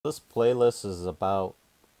This playlist is about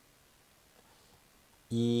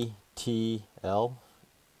ETL,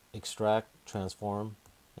 extract, transform,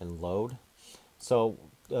 and load. So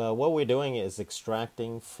what we're doing is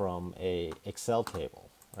extracting from a Excel table,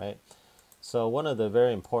 right? So one of the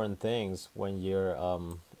very important things when you're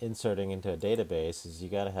inserting into a database is you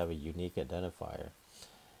got to have a unique identifier.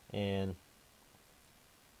 And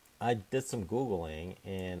I did some Googling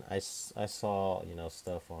and I saw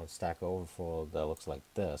stuff on Stack Overflow that looks like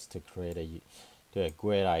this to create a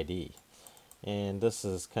GUID ID. And this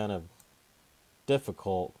is kind of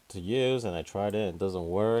difficult to use, and I tried it, it doesn't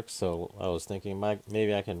work. So I was thinking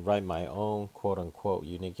maybe I can write my own quote unquote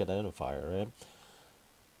unique identifier, right?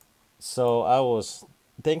 So I was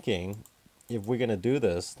thinking if we're gonna do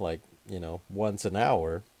this like once an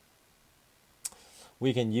hour,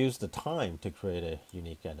 we can use the time to create a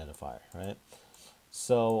unique identifier, right?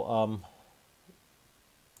 So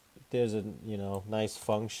there's a nice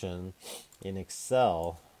function in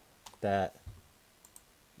Excel that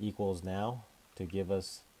equals now to give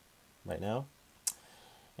us right now.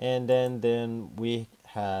 And then we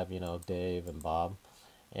have Dave and Bob,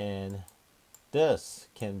 and this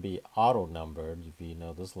can be auto numbered. If you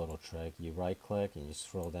know this little trick, you right click and you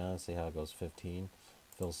scroll down, see how it goes 15,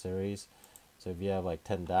 fill series. So if you have like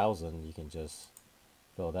 10,000, you can just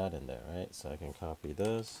fill that in there, right? So I can copy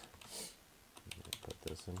this, put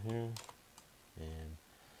this in here, and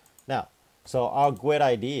now, so our GUID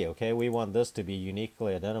ID, okay, we want this to be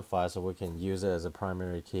uniquely identified so we can use it as a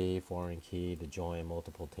primary key, foreign key to join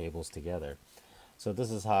multiple tables together. So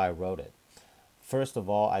this is how I wrote it. First of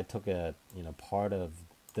all, I took a part of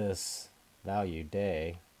this value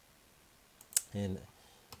day, and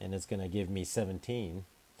it's going to give me 17,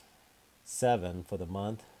 7 for the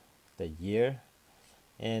month, the year,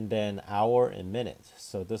 and then hour and minute.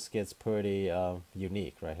 So this gets pretty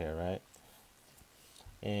unique right here, right?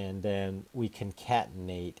 And then we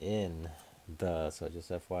concatenate in so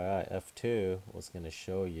just FYI, F2 was going to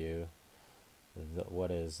show you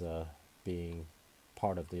what is being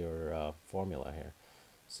part of your formula here.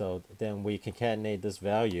 So then we concatenate this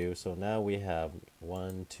value. So now we have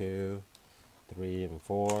 1, 2, 3, and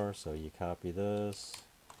 4. So you copy this,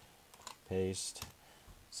 paste.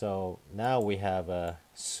 So now we have a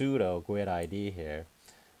pseudo GUID ID here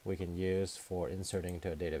we can use for inserting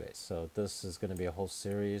into a database. So this is going to be a whole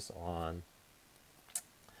series on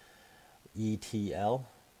ETL,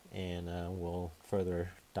 and we'll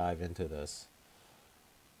further dive into this.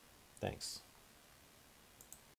 Thanks.